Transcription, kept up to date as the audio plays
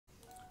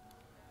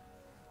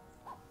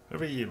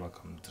Everybody,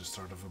 welcome to the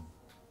start of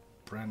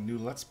a brand new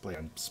Let's Play.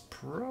 And it's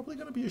probably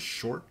going to be a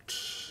short,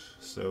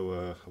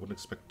 so I wouldn't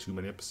expect too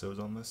many episodes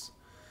on this.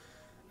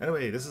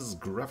 Anyway, this is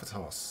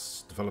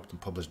Gravitas, developed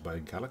and published by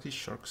Galaxy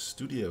Shark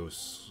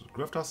Studios.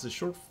 Gravitas is a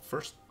short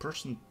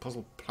first-person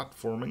puzzle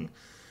platforming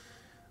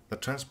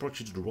that transports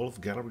you to the world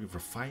of gallery of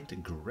refined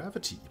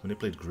gravity.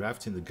 Manipulate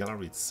gravity in the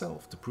gallery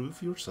itself to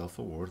prove yourself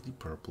a worthy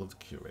pupil of the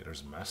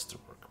Curator's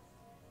masterwork.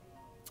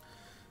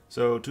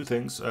 So, two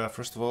things.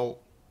 First of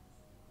all,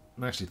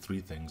 actually three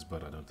things,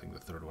 but I don't think the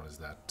third one is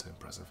that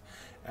impressive.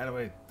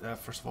 Anyway,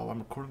 first of all, I'm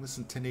recording this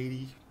in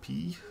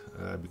 1080p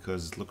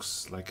because it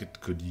looks like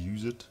it could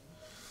use it.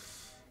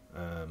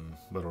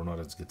 Whether or not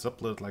it gets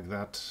uploaded like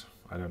that,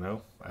 I don't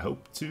know. I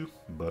hope to,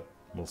 but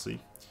we'll see.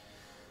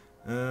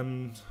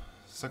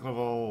 Second of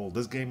all,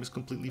 this game is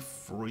completely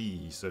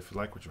free, so if you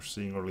like what you're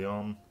seeing early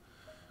on,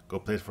 go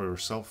play it for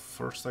yourself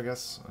first, I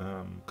guess,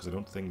 because I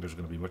don't think there's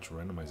going to be much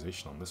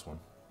randomization on this one.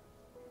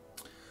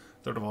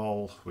 Third of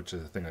all, which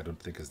is a thing I don't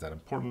think is that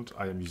important,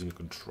 I am using a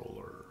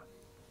controller.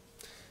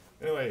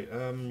 Anyway,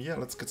 yeah,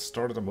 let's get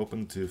started. I'm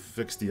hoping to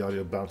fix the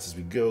audio bounce as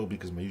we go,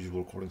 because my usual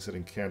recording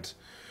setting can't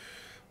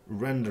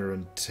render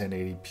in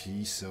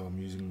 1080p, so I'm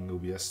using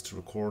OBS to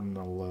record, and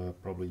I'll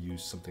probably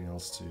use something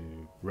else to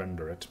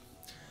render it.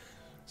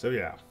 So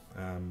yeah,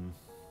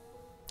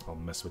 I'll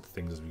mess with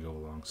things as we go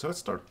along. So let's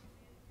start.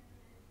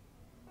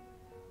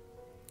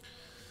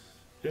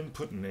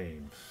 Input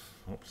name.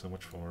 Oh, so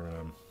much for...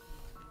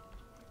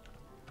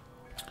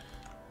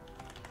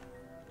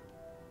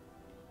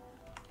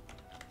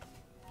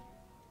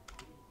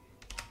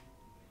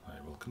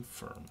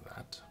 confirm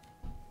that.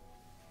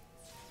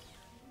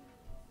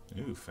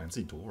 Ooh,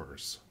 fancy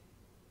doors.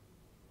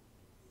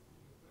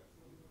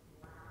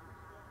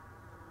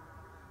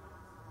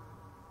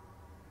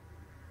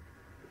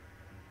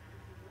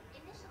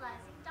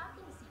 Initializing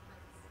docking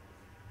sequence.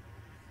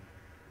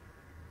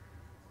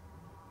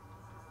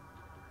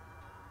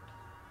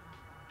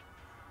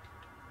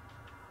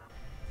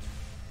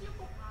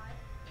 Pupil pod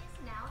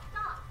is now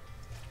docked.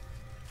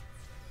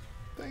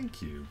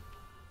 Thank you.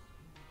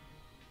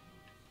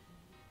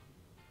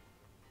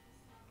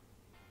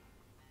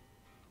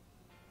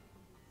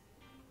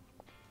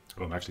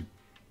 Oh, I'm actually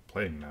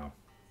playing now.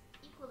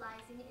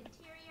 Equalizing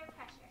interior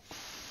pressure.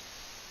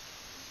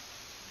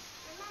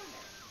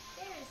 Remember,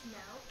 there is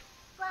no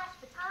flash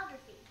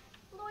photography,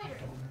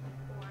 loitering,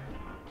 or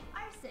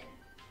arson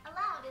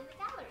allowed in the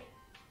gallery.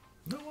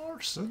 No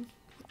arson?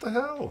 What the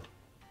hell?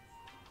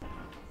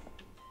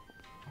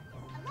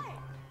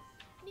 Alert!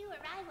 New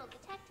arrival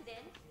detected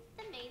in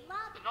the main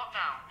lobby. Not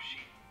now,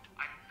 she.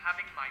 I'm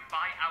having my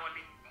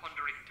bi-hourly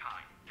pondering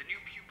time. The new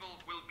pupil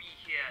will be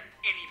here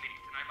any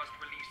minute, and I must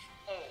release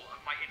all of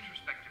my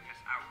introspectiveness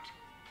out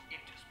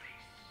into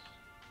space.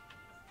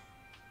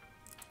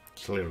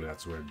 Clearly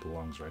that's where it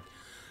belongs, right?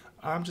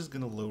 I'm just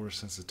gonna lower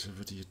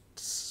sensitivity a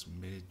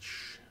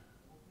smidge.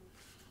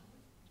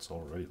 It's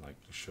already like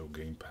show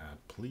gamepad,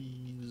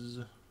 please.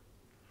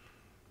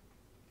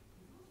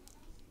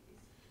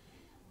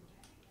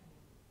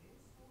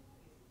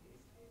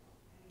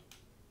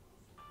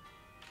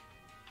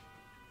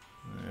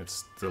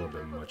 It's still a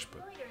bit much,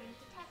 but... Loitering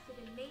detected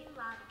in main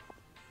lobby.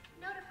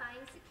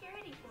 Notifying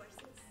security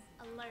forces.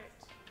 Alert.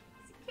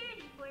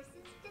 Security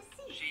forces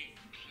deceased. She,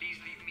 please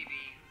leave me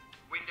be.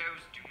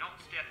 Windows do not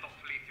stare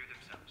thoughtfully through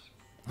themselves.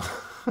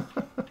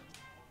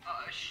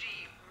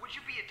 She, would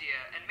you be a dear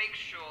and make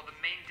sure the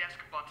main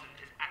desk button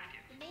is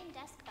active? The main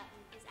desk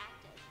button is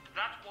active.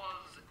 That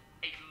was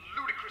a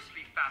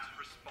ludicrously fast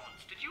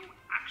response. Did you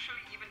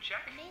actually even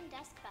check? The main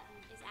desk button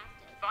is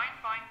active.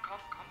 Fine,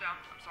 calm down.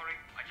 I'm sorry.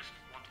 I just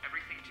want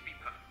everything to be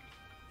perfect.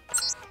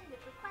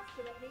 Attendant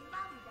requested at main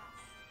lobby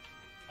desk.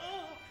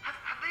 Oh,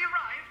 have they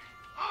arrived?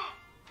 Oh,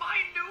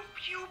 my new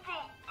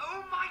pupil!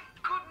 Oh my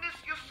goodness,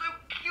 you're so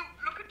cute!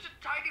 Look at your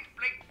tiny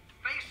flake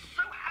face,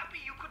 so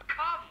happy you could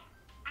come!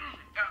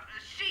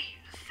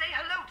 She, say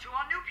hello to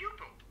our new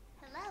pupil!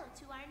 Hello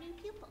to our new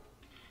pupil.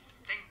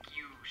 Thank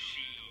you,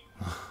 she.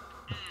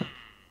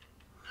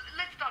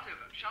 Let's start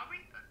over, shall we?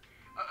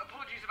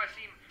 Apologies if I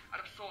seem out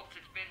of sorts.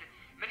 It's been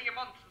many a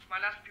month since my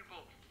last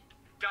pupil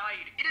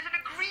died. It is an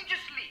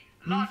egregiously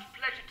large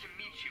pleasure to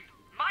meet you.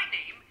 My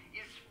name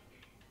is...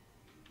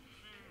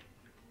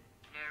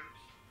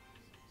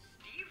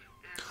 Steve?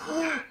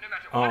 No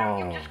matter. Why don't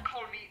you just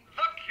call me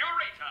the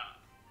Curator?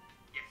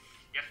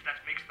 Yes,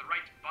 that makes the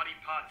right body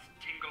parts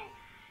tingle.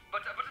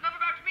 But enough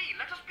about me.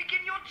 Let us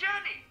begin your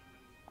journey.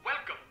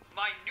 Welcome,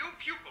 my new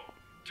pupil,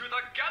 to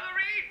the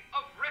Gallery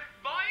of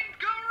Refined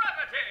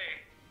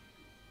Gravity.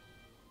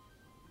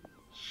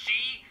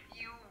 She,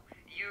 you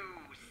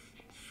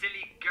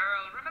silly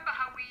girl. Remember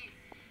how we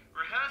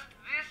rehearsed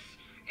this?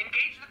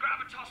 Engage the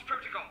Gravitas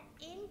protocol.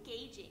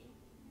 Engaging.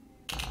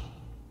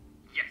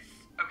 Yes,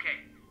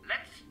 okay.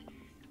 Let's,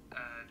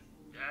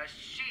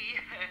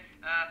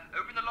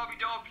 open the lobby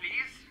door,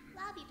 please.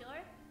 Lobby door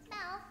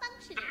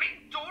malfunctioning. The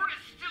main door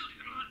is still...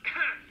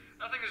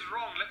 Nothing is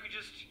wrong. Let me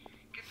just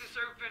get this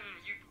open.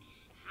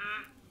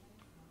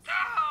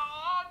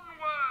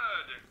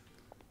 Onward!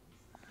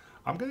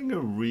 I'm getting a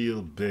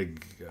real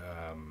big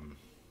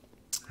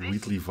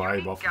Wheatley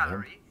vibe off of him.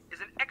 Gallery is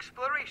an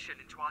exploration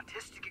into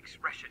artistic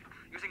expression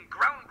using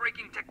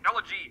groundbreaking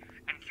technology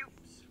and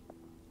cubes.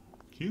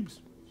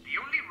 Cubes? The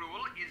only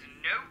rule is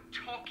no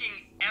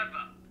talking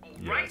ever. All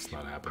Yeah, right? it's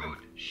not happening.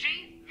 Good.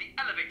 She, the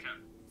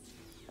elevator.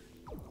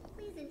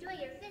 Please enjoy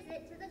your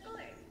visit to the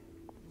gourd.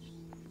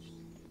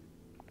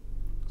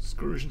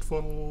 Excursion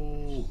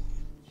funnel.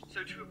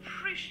 So to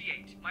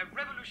appreciate my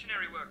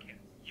revolutionary work here,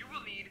 you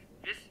will need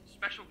this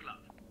special glove.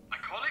 I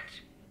call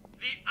it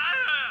the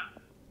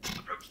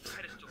Approach the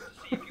pedestal to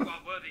see if you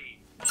are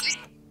worthy. C.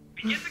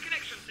 Begin the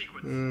connection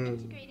sequence.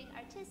 Integrating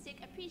artistic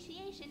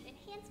appreciation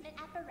enhancement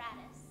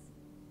apparatus.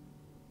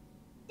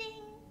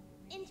 Ding!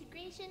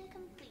 Integration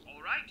complete.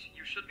 All right,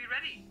 you should be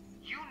ready.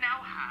 You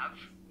now have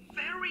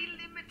very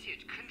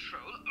limited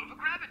control over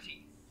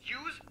gravity.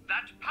 Use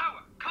that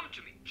power. Come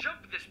to me.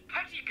 Jump this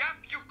petty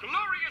gap, you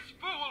glorious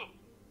fool!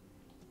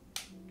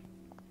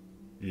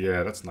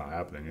 Yeah, that's not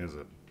happening, is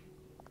it?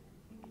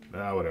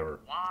 Ah, whatever.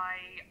 Why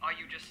are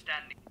you just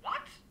standing?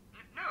 What?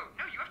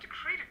 No, you have to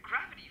create a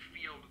gravity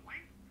field.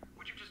 Why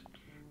would you just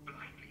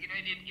blindly?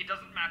 It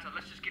doesn't matter.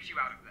 Let's just get you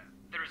out of there.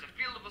 There is a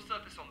fieldable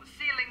surface on the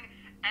ceiling,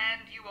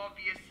 and you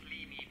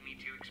obviously need me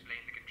to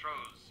explain the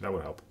controls. That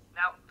would help.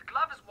 Now, the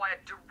glove is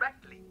wired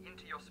directly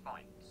into your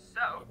spine,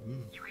 so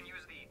you can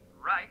use the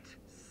right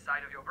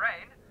side of your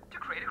brain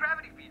to create a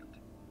gravity field.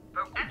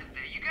 And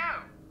there you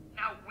go.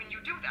 Now, when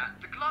you do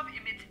that, the glove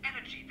emits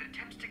energy that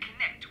attempts to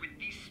connect with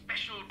these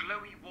special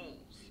glowy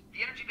walls.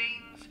 The energy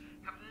veins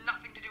have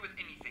nothing to do with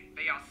anything.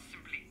 They are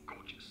simply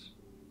gorgeous.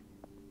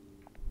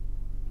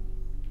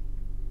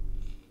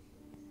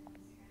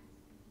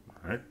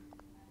 Alright.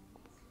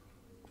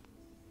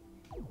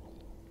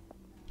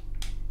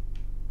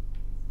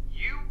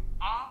 You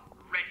are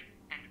ready,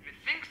 and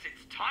methinks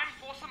it's time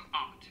for some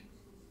art.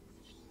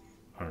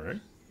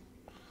 Alright.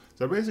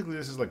 So basically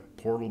this is like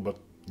Portal, but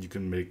you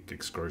can make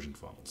excursion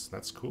funnels.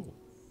 That's cool.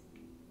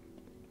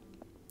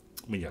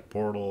 I mean, you had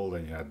Portal,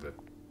 then you had the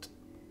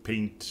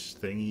paint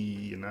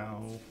thingy, and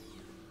now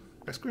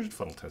excursion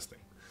funnel testing.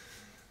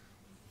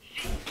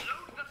 Load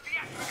the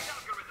theatrics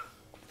algorithm.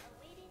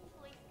 Awaiting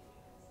voice.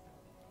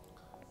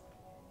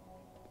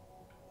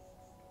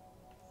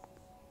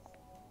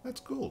 That's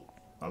cool.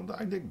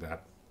 I dig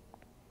that.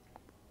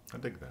 I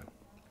dig that.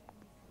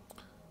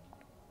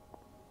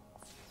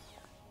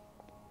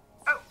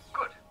 Oh,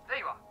 good. There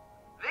you are.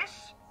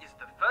 This is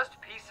the first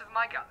piece of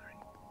my gallery.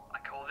 I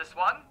call this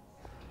one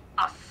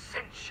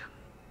Ascension.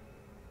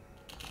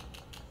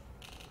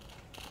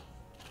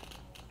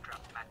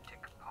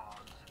 Dramatic pause.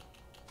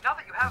 Now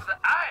that you have the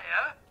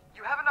idea,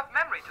 you have enough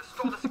memory to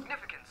store the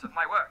significance of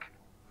my work.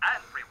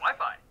 And free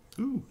Wi-Fi.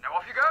 Ooh. Now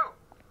off you go.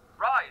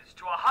 Rise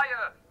to a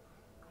higher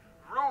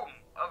room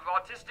of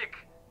artistic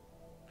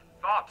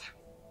thought.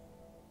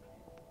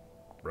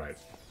 Right.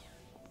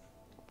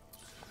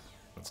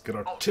 Let's get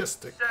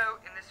artistic. So,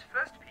 in this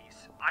first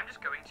piece, I'm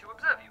just going to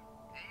observe you,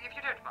 if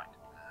you don't mind.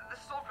 This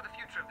is all for the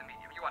future of the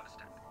medium, you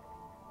understand.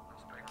 Not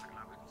spilling on the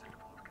cloud was considered a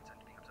form of consent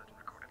being observed and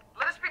recorded.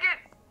 Let us begin!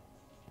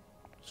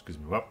 Excuse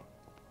me, what?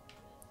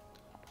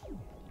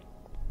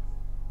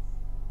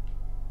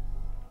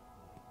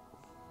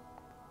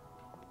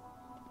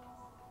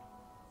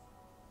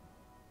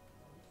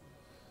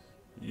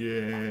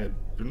 Yeah,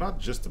 you're not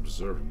just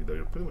observing me though,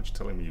 you're pretty much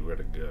telling me where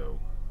to go.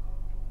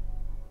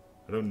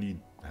 I don't need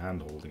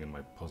hand-holding in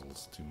my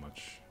puzzles too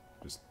much.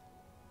 Just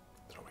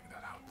throwing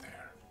that out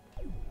there.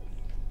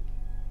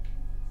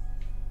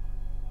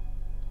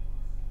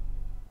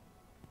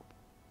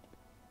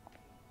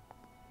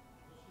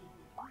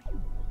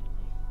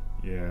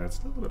 Yeah, it's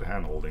a little bit of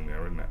hand-holding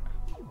there, isn't it?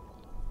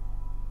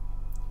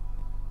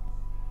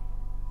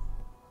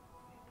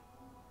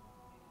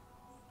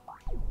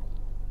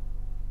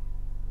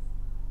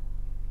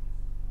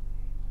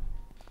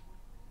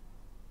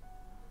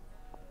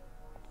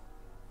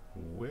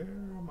 Where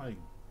am I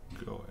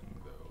going,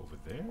 though? Over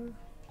there?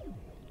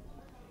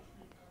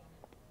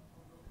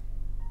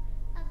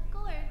 A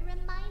gourd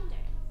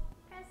reminder.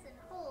 Press and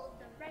hold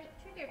the right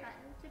trigger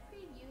button to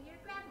preview your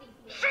gravity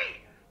field. She!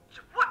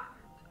 What?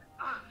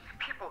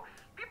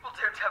 People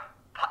don't have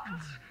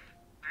buttons.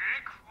 Be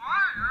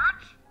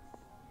quiet!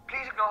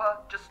 Please ignore her.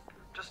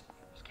 Just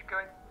keep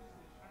going.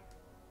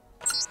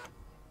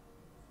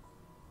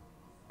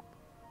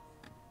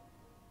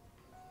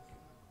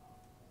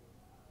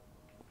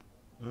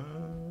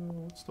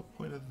 What's the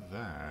point of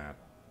that?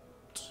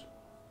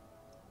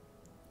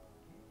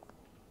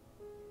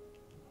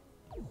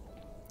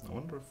 I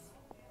wonder if...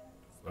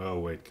 Oh,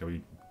 wait, can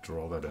we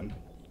draw that in?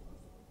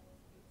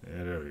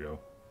 Yeah, there we go.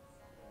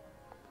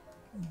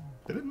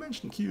 They didn't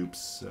mention cubes,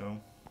 so...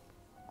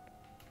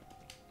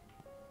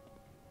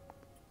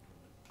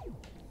 Oh,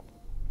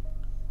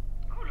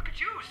 look at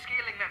you,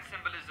 scaling that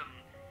symbolism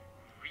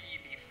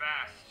really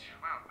fast.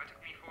 Wow, that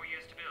took me 4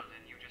 years to build,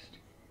 and you just...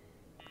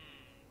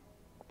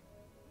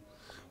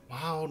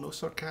 Wow, no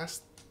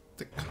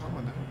sarcastic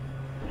comment.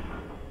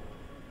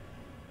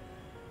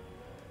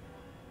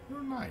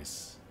 You're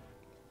nice.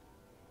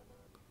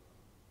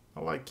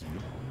 I like you.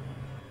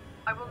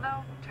 I will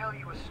now tell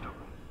you a story.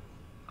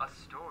 A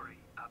story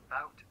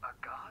about a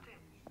garden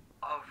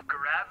of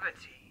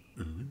gravity.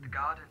 The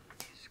garden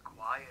is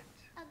quiet.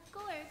 A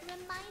Gorg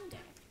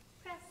reminder.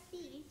 Press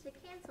B to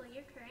cancel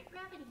your current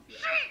gravity field.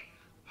 She!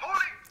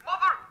 Holy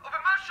mother of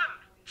immersion!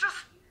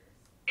 Just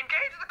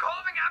engage the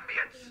calming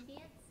ambience!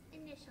 Ambience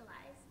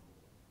initialized.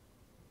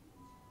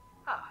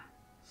 Ah,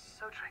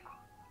 so tranquil.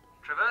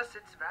 Traverse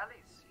its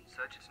valleys,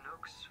 search its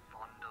nooks,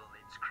 fondle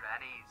its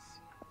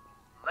crannies.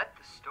 Let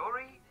the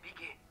story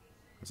begin.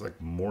 It's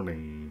like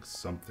morning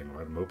something,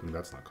 right? I'm hoping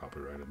that's not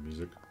copyrighted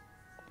music.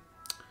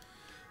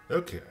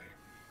 Okay.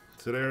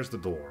 So there's the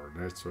door.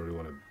 That's where we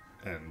want to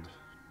end.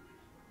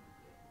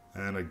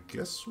 And I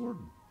guess we're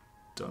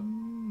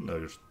done?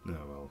 No,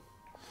 well.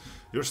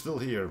 You're still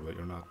here, but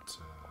you're not...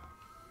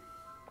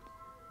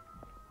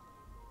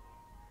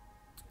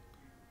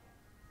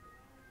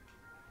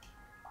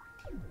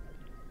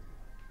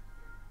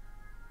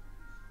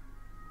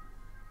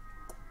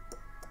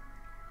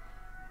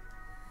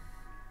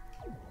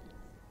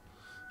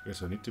 Okay,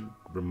 so I need to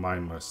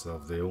remind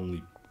myself they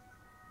only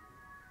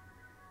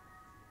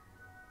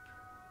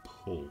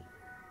pull.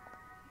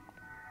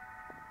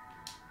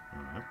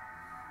 Alright.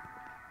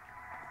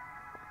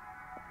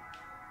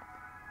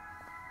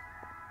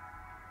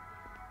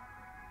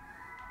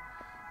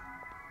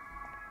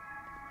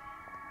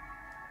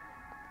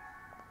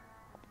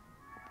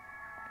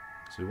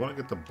 So we want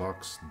to get the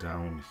box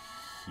down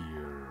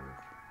here.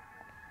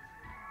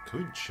 Can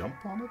we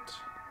jump on it?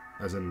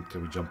 As in,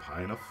 can we jump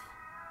high enough?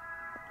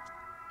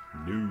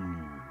 No,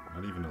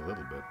 not even a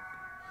little bit.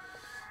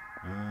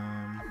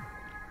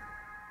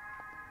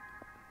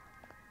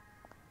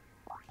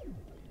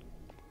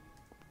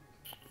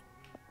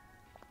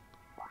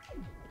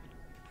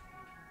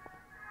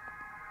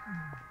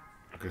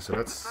 Okay, so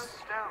that's... The first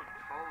stone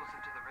falls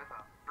into the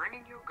river,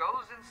 bringing you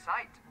goals in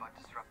sight but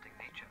disrupting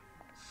nature.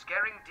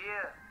 Scaring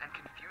deer and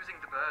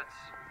confusing the birds.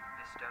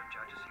 This stone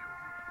judges you.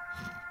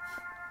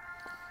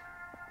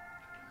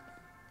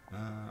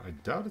 I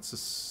doubt it's as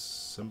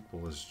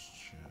simple as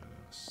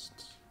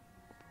just...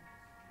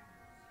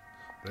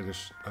 I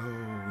guess...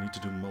 Oh, we need to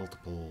do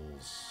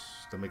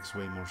multiples. That makes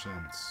way more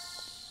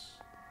sense.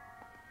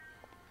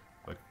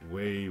 Like,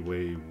 way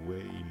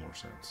more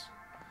sense.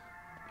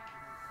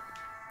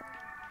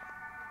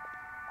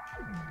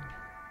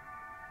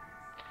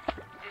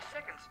 Your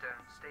second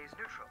stone stays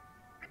neutral.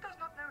 It does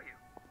not know you,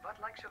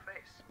 but likes your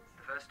face.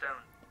 The first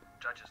stone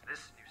judges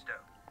this new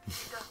stone.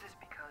 It does this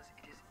because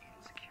it is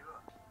insecure.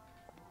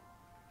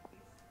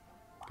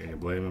 Can you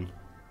blame him?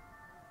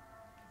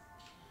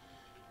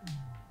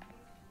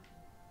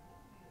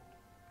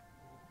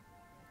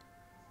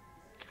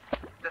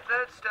 The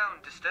third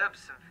stone disturbs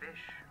some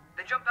fish.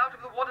 They jump out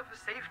of the water for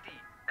safety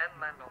and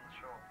land on the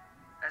shore.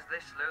 As they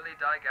slowly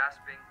die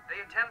gasping, they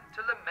attempt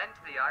to lament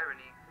the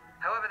irony.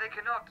 However, they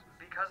cannot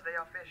because they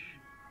are fish.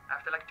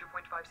 After like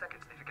 2.5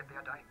 seconds, they forget they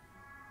are dying.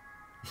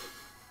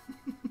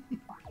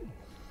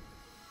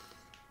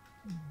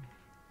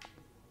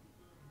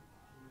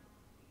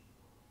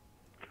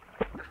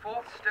 The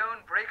fourth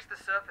stone breaks the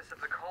surface of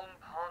the calm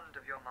pond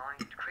of your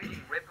mind,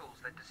 creating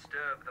ripples that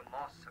disturb the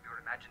moss of your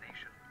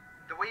imagination.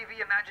 The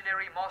wavy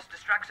imaginary moss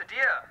distracts a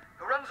deer,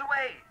 who runs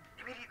away,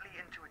 immediately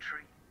into a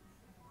tree.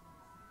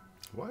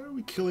 Why are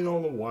we killing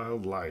all the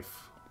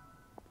wildlife?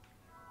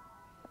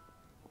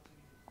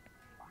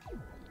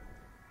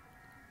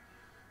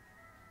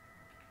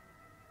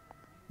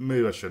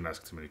 Maybe I shouldn't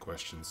ask too many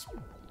questions.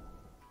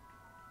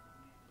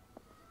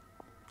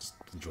 Just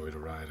enjoy the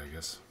ride, I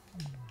guess.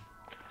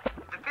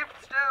 The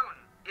fifth stone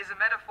is a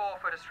metaphor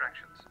for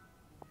distractions.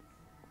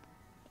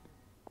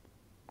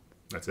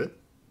 That's it?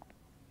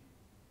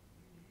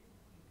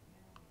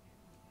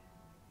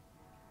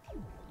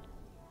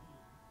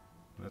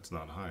 That's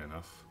not high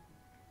enough.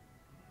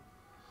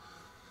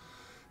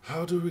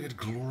 How do we get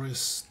glorious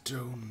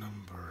stone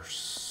number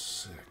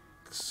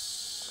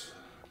 6?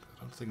 I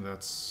don't think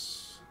that's...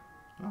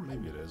 Oh,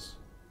 maybe it is.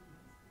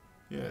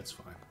 Yeah, it's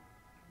fine.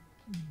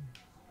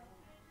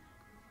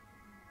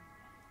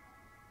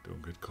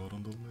 Don't get caught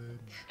on the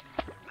ledge.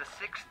 The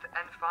sixth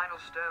and final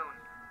stone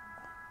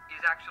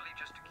is actually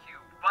just a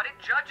cube, but it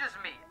judges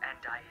me,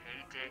 and I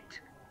hate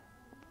it.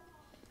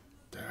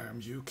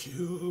 Damn you,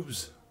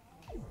 cubes.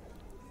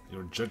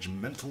 Your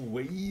judgmental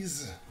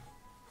ways.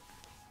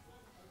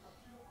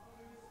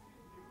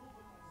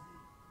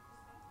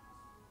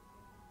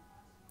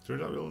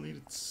 Turns out we only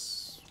needed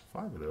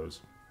 5 of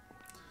those.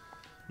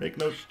 Make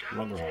note,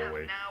 longer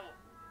hallway. Now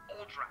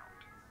all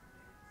drowned.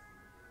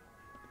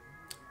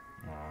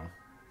 Aw.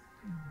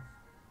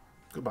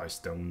 Goodbye,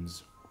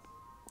 stones.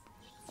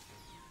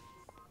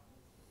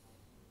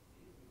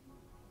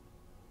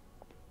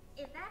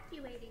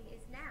 Evacuating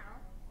is now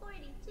 42%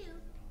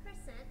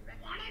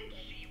 recommended.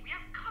 YMC, we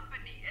have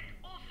company, and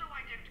also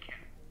I don't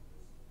care.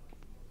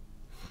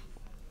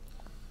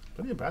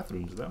 Plenty of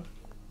bathrooms, though.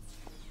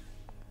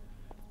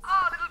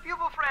 Ah, little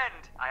pupil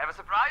friend, I have a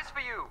surprise for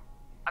you.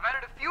 I've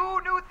added a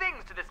few new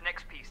things to this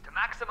next piece to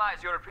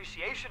maximize your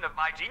appreciation of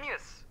my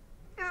genius.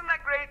 Isn't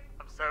that great?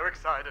 I'm so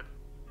excited.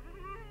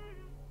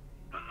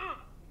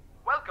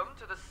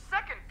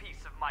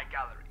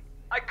 gallery.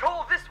 I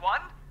call this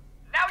one,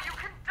 Now You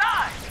Can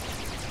Die!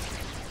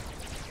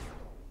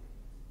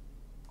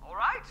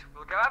 Alright,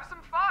 we'll go have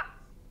some fun.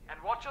 And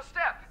watch your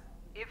step,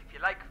 if you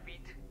like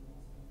feet.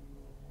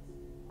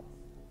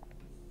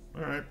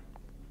 Alright.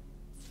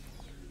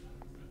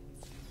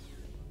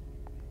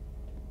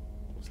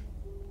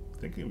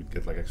 Thinking we'd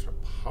get like extra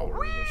power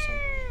or something.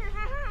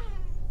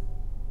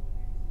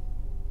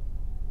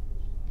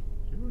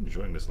 You're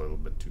enjoying this a little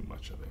bit too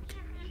much, I think.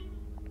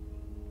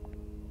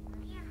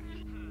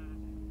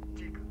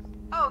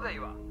 Oh, there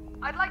you are.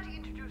 I'd like to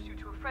introduce you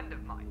to a friend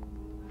of mine.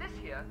 This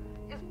here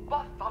is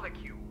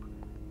Bartholocube.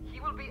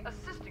 He will be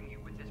assisting you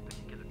with this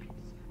particular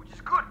piece, which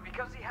is good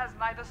because he has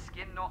neither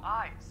skin nor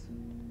eyes.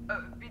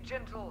 Be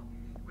gentle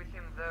with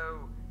him,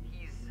 though.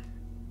 He's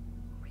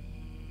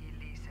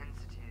really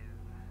sensitive.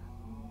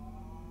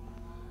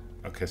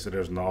 Okay, so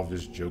there's an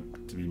obvious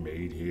joke to be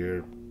made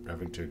here,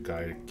 having to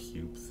guide a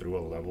cube through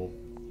a level.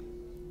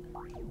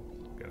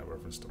 Again, a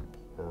reference to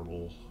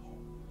Portal.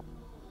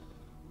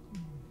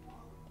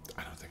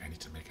 I don't think I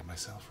need to make it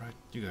myself, right?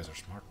 You guys are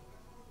smart.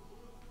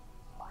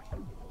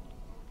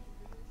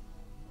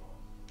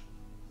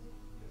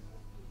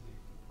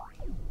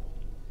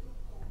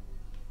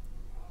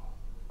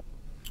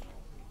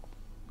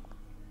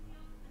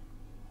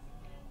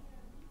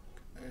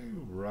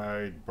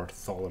 Right,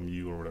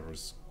 Bartholomew or whatever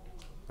is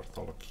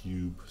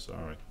Bartholocube,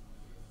 sorry.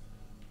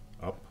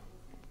 Up.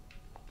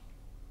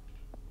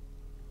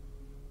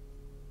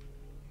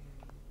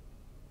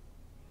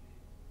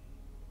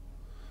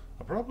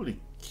 I probably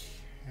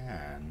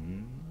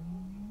can.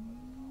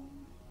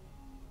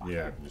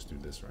 Yeah, I can just do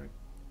this, right?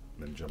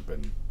 And then jump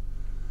in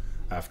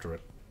after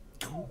it.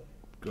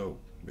 Go.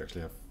 We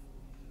actually have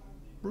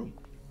room.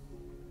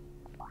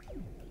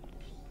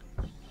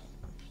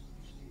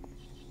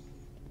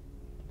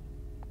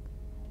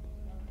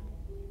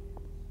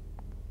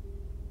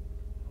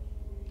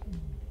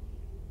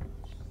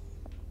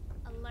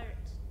 Alert.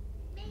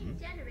 Main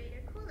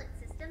generator coolant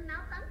system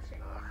malfunction.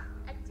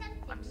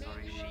 Attempting I'm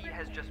sorry, manual she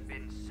has repairs. just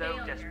been so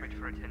Failure. desperate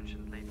for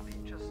attention lately.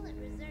 Coolant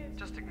reserves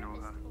Just ignore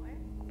her. repurposed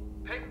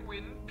for-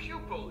 Penguin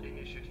Pupil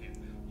Initiative.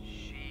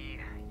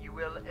 You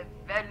will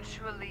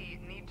eventually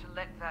need to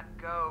let that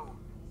go.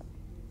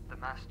 The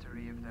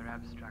mastery of their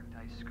abstract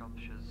ice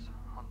sculptures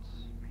haunts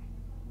me.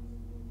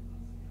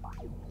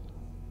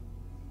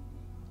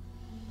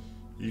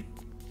 You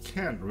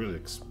can't really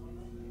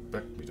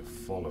expect me to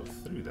follow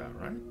through that,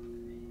 right?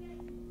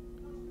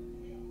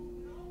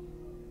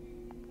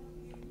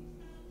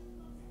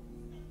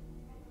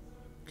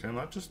 Can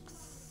I just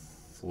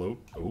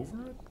float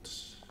over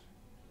it?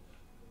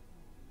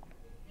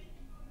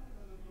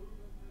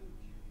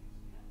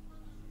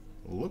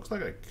 Looks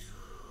like I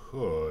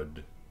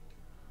could.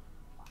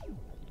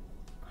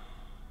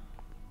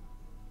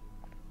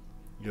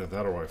 Yeah,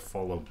 that or I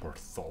follow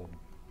Bartholomew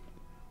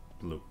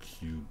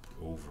Cube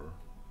over.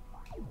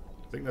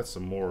 I think that's a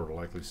more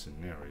likely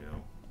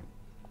scenario.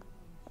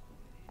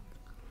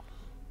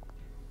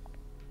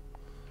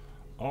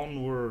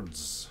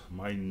 Onwards,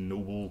 my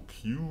noble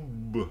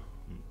cube.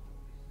 I'm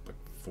like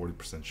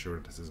 40% sure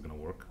this is gonna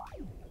work.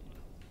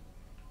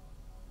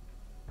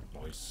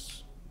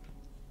 Nice.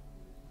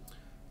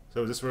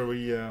 So is this where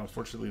we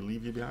unfortunately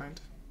leave you behind?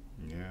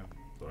 Yeah,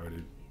 sorry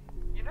dude.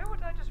 You know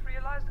what I just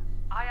realized?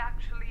 I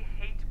actually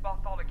hate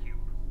Bartholocube.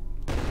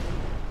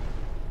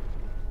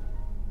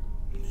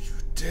 You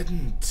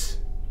didn't!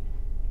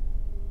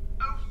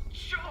 Oh,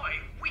 joy!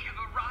 We have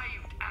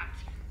arrived at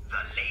the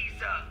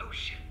Laser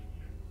Ocean.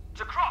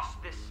 To cross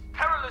this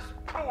perilous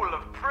pool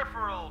of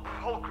peripheral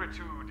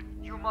pulchritude,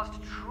 you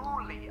must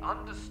truly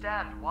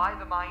understand why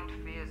the mind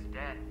fears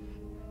death.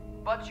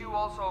 But you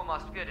also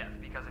must fear death,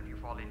 because if you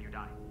fall in, you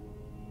die.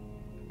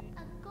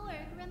 A Gorg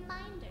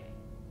reminder.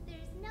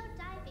 There's no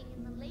diving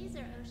in the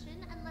laser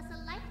ocean unless a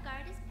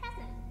lifeguard is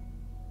present.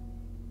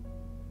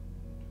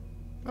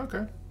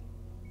 Okay.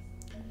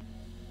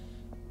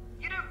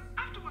 You know,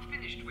 after we're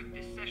finished with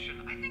this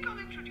session, I think I'll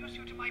introduce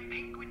you to my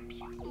penguin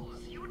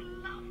pupils. You would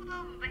love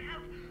them. They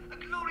have a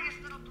glorious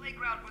little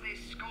playground where they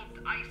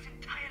sculpt ice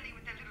entirely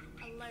with their little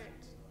feet.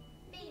 Alert.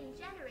 Main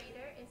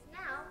generator is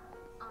now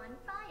on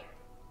fire.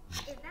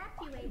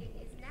 Evacuating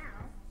is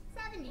now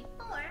 74%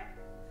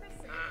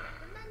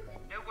 recommended.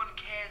 No one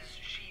cares.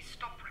 She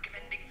stopped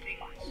recommending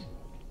things.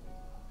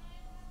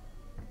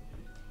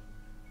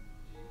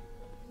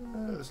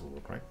 This will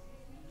work, right?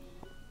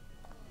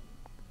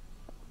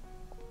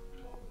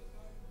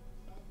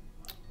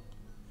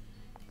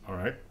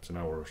 Alright, so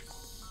now we're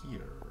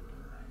here.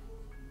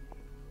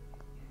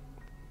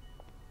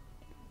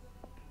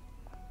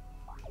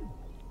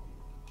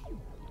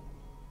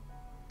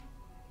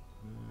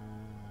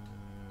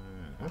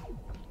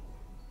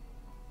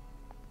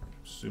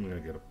 Assuming I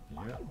get up,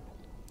 yeah.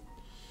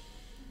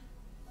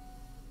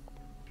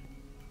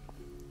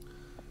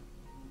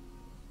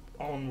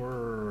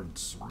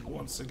 Onwards,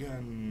 once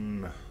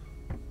again.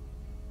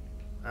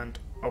 And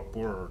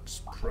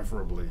upwards,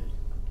 preferably.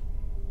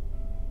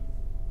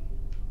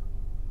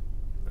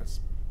 That's...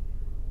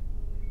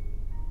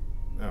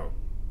 Oh.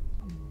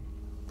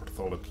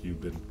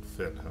 Bartholocube didn't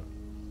fit, huh?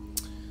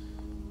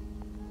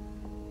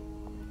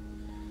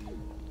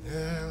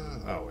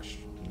 Oh,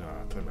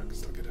 nah, I think I can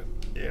still get in.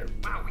 Yeah.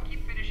 Wow, we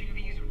keep finishing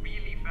these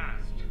really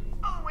fast.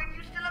 Oh, and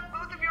you still have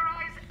both of your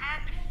eyes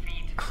and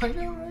feet. I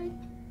know, right?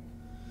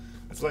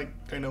 It's like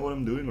I know what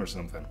I'm doing or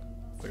something.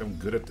 It's like I'm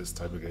good at this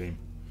type of game.